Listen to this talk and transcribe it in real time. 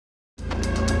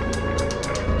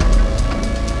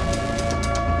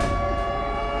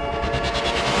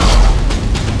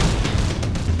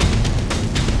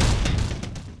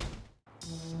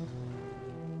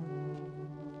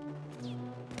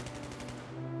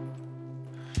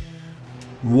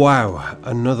Wow,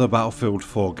 another Battlefield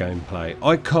 4 gameplay.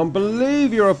 I can't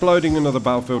believe you're uploading another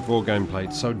Battlefield 4 gameplay.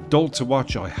 It's so dull to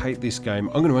watch. I hate this game.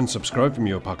 I'm going to unsubscribe from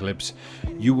you, Apocalypse.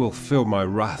 You will feel my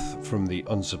wrath from the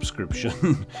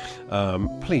unsubscription.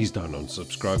 Please don't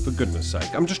unsubscribe, for goodness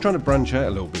sake. I'm just trying to branch out a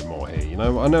little bit more here, you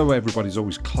know. I know everybody's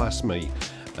always classed me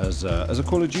as a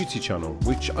Call of Duty channel,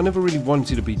 which I never really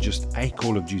wanted to be just a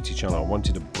Call of Duty channel. I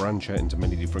wanted to branch out into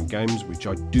many different games, which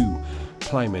I do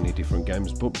play many different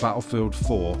games, but Battlefield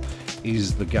 4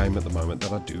 is the game at the moment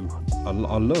that I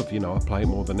love, you know. I play it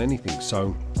more than anything,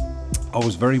 so I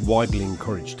was very widely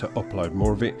encouraged to upload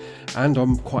more of it, and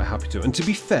I'm quite happy to. And to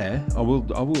be fair, I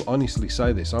will honestly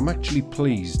say this: I'm actually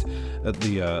pleased at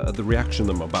the reaction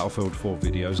that my Battlefield 4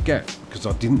 videos get, because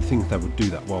I didn't think they would do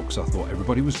that well, because I thought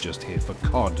everybody was just here for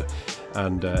COD,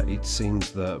 and it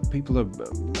seems that people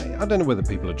are, I don't know whether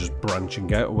people are just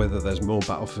branching out or whether there's more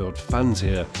Battlefield fans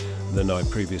here than I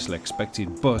previously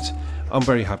expected, but I'm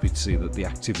very happy to see that the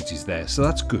activity's there, so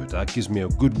that's good. That gives me a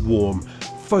good, warm,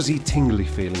 fuzzy, tingly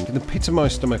feeling in the pit of my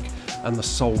stomach and the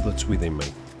soul that's within me.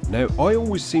 Now, I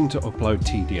always seem to upload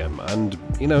TDM, and,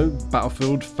 you know,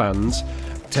 Battlefield fans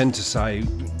tend to say,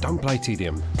 don't play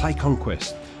TDM, play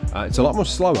Conquest. It's a lot more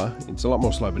slower,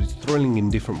 but it's thrilling in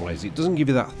different ways. It doesn't give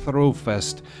you that thrill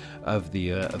fest of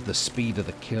the speed of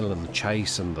the kill and the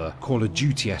chase and the Call of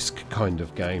Duty-esque kind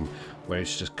of game, where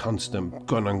it's just constant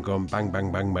gun on gun, bang,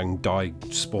 bang, bang, bang, die,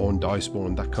 spawn,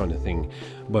 that kind of thing.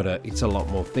 But it's a lot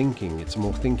more thinking. It's a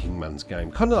more thinking man's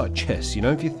game. Kind of like chess, you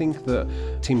know, if you think that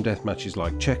Team Deathmatch is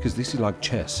like checkers, this is like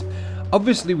chess.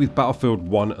 Obviously, with Battlefield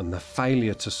 1 and the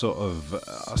failure to sort of,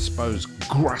 I suppose,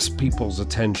 grasp people's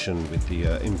attention with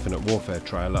the Infinite Warfare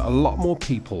trailer, a lot more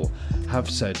people have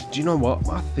said, do you know what,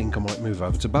 I think I might move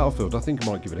over to Battlefield. I think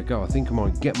I might give it a go. I think I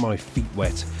might get my feet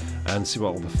wet and see what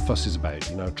all the fuss is about,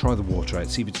 you know, try the water out,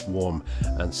 see if it's warm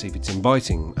and see if it's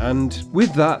inviting. And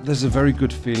with that, there's a very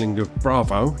good feeling of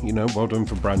bravo, you know, well done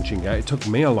for branching out. It took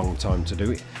me a long time to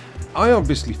do it. I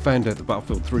obviously found out that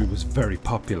Battlefield 3 was very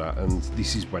popular, and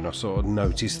this is when I sort of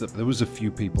noticed that there was a few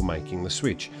people making the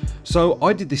switch. So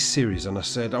I did this series, and I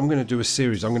said, I'm going to do a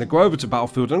series. I'm going to go over to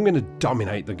Battlefield, and I'm going to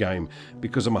dominate the game.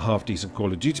 Because I'm a half-decent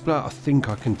Call of Duty player, I think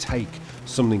I can take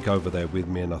something over there with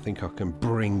me, and I think I can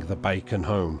bring the bacon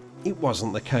home. It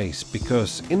wasn't the case,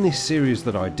 because in this series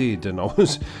that I did, and I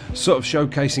was sort of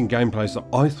showcasing gameplays that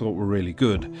I thought were really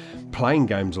good, playing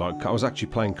games like, I was actually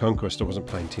playing Conquest, I wasn't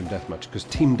playing Team Deathmatch, because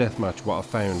Team Deathmatch, what I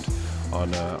found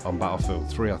on Battlefield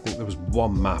 3, I think there was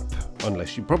one map,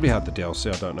 unless you probably had the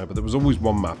DLC, I don't know, but there was always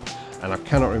one map, and I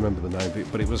cannot remember the name of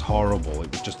it, but it was horrible.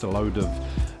 It was just a load of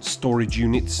storage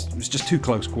units. It was just too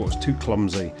close quarters, too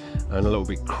clumsy, and a little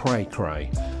bit cray-cray.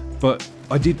 But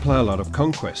I did play a lot of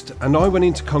Conquest, and I went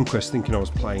into Conquest thinking I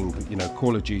was playing, you know,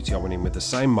 Call of Duty. I went in with the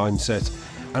same mindset,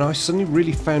 and I suddenly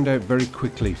really found out very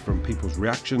quickly from people's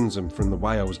reactions and from the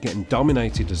way I was getting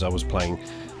dominated as I was playing,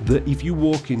 that if you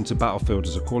walk into Battlefield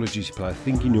as a Call of Duty player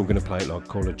thinking you're going to play it like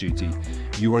Call of Duty,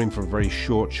 you are in for a very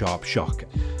short, sharp shock.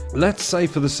 Let's say,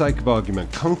 for the sake of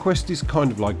argument, Conquest is kind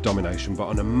of like domination, but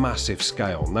on a massive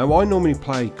scale. Now, I normally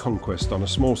play Conquest on a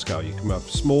small scale. You can have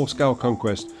small scale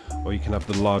Conquest, or you can have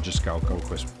the larger scale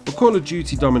Conquest. But Call of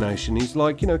Duty domination is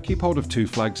like, you know, keep hold of two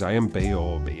flags, A and B,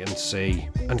 or B and C,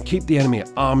 and keep the enemy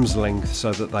at arm's length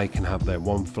so that they can have their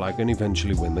one flag and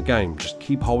eventually win the game. Just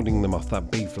keep holding them off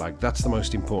that B flag. That's the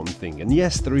most important thing. And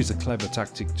yes, there is a clever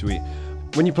tactic to it.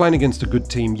 When you're playing against a good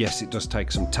team, yes, it does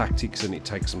take some tactics and it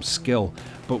takes some skill,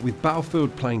 but with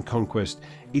Battlefield playing Conquest,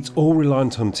 it's all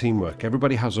reliant on teamwork.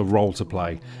 Everybody has a role to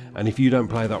play, and if you don't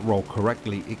play that role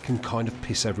correctly, it can kind of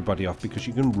piss everybody off, because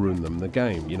you can ruin them the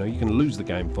game, you know, you can lose the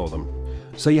game for them.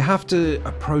 So you have to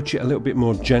approach it a little bit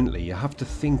more gently. You have to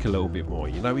think a little bit more.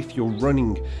 You know, if you're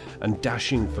running and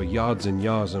dashing for yards and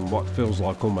yards and what feels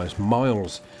like almost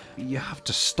miles, you have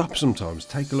to stop sometimes,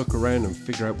 take a look around and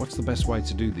figure out what's the best way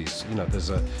to do this. You know, there's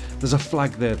a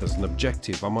flag there, there's an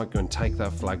objective. I might go and take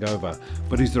that flag over,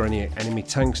 but is there any enemy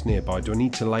tanks nearby? Do I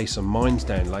need to lay some mines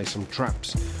down, lay some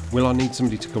traps? Will I need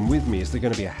somebody to come with me? Is there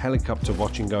going to be a helicopter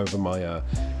watching over my,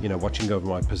 watching over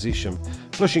my position,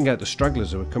 flushing out the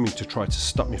stragglers who are coming to try to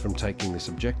stop me from taking this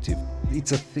objective?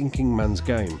 It's a thinking man's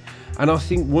game, and I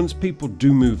think once people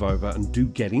do move over and do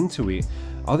get into it,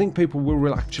 I think people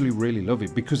will actually really love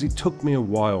it, because it took me a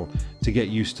while to get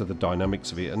used to the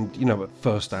dynamics of it, and, you know, at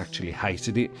first I actually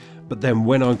hated it, but then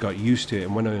when I got used to it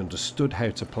and when I understood how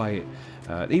to play it,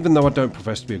 even though I don't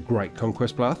profess to be a great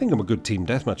Conquest player, I think I'm a good Team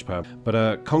Deathmatch player,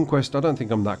 but Conquest, I don't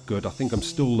think I'm that good. I think I'm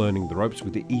still learning the ropes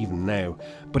with it even now,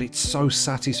 but it's so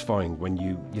satisfying when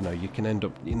you can end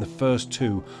up in the first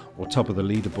two or top of the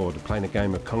leaderboard playing a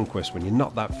game of Conquest when you're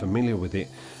not that familiar with it,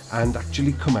 and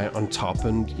actually come out on top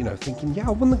and, you know, thinking, yeah,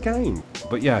 I won the game.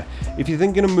 But yeah, if you're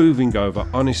thinking of moving over,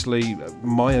 honestly,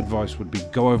 my advice would be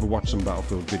go over, watch some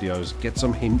Battlefield videos, get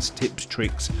some hints, tips,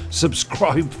 tricks,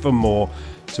 subscribe for more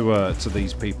to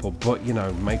these people. But, you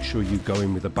know, make sure you go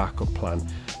in with a backup plan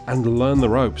and learn the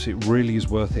ropes. It really is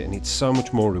worth it, and it's so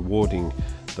much more rewarding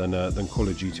than Call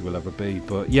of Duty will ever be.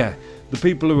 But yeah, the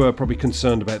people who are probably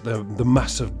concerned about the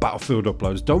massive Battlefield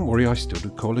uploads, don't worry, I still do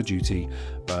Call of Duty.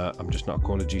 I'm just not a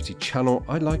Call of Duty channel.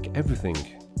 I like everything.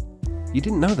 You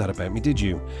didn't know that about me, did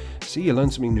you? See, you learn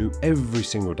something new every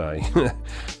single day.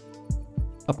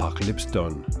 Apocalypse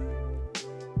done.